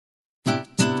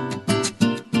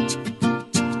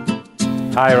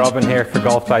Hi, Robin here for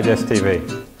Golf Digest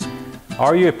TV.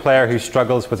 Are you a player who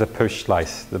struggles with a push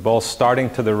slice? The ball starting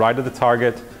to the right of the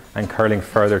target and curling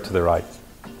further to the right.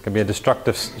 It can be a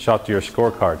destructive shot to your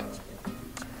scorecard.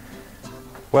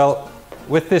 Well,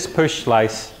 with this push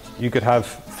slice, you could have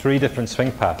three different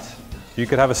swing paths. You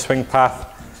could have a swing path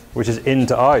which is in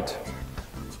to out.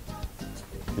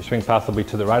 Your swing path will be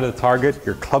to the right of the target.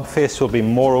 Your club face will be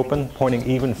more open, pointing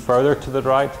even further to the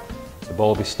right. The ball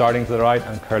will be starting to the right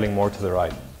and curling more to the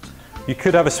right. You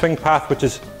could have a swing path which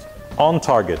is on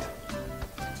target,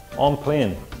 on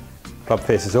plane. Club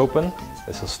face is open.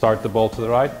 This will start the ball to the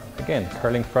right, again,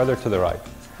 curling further to the right.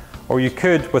 Or you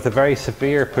could, with a very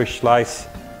severe push slice,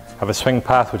 have a swing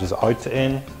path which is out to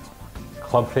in.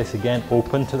 Club face again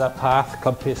open to that path.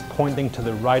 Club face pointing to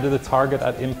the right of the target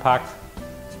at impact.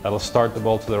 That'll start the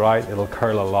ball to the right. It'll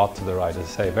curl a lot to the right. As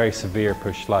I say, very severe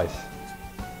push slice.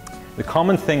 The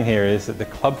common thing here is that the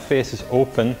club face is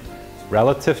open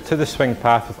relative to the swing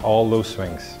path with all those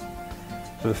swings.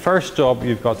 So the first job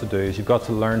you've got to do is you've got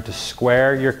to learn to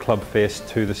square your club face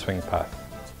to the swing path.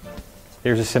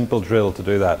 Here's a simple drill to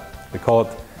do that. We call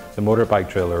it the motorbike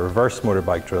drill or reverse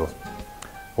motorbike drill.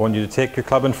 I want you to take your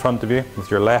club in front of you with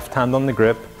your left hand on the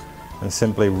grip and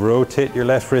simply rotate your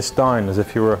left wrist down as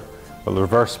if you were the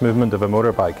reverse movement of a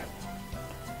motorbike.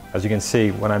 As you can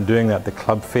see, when I'm doing that, the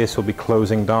club face will be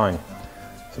closing down.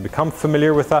 So become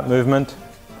familiar with that movement.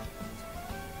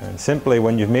 And simply,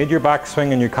 when you've made your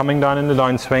backswing and you're coming down in the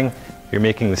downswing, you're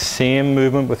making the same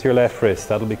movement with your left wrist.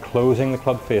 That'll be closing the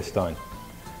club face down.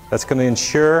 That's going to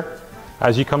ensure,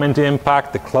 as you come into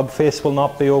impact, the club face will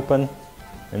not be open,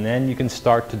 and then you can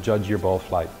start to judge your ball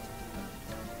flight.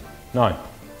 Now,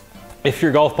 if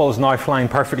your golf ball is now flying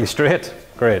perfectly straight,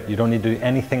 great, you don't need to do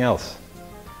anything else.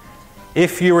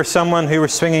 If you were someone who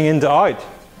was swinging in to out,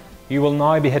 you will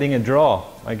now be hitting a draw.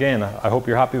 Again, I hope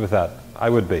you're happy with that. I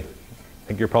would be. I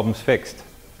think your problem's fixed.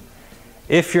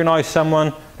 If you're now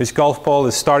someone whose golf ball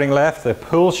is starting left, the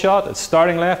pull shot, it's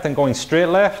starting left and going straight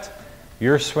left,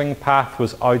 your swing path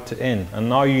was out to in, and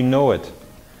now you know it.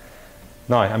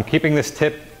 Now, I'm keeping this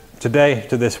tip today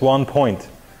to this one point,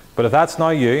 but if that's not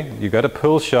you, you've got a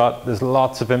pull shot, there's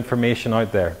lots of information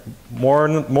out there. More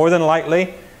than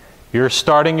likely, you're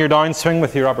starting your downswing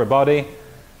with your upper body.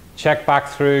 Check back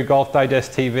through Golf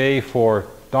Digest TV for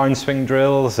downswing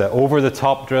drills,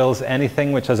 over-the-top drills,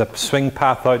 anything which has a swing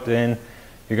path out to in.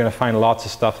 You're going to find lots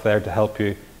of stuff there to help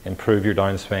you improve your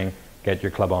downswing, get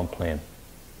your club on plane.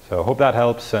 So I hope that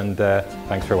helps, and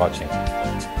thanks for watching.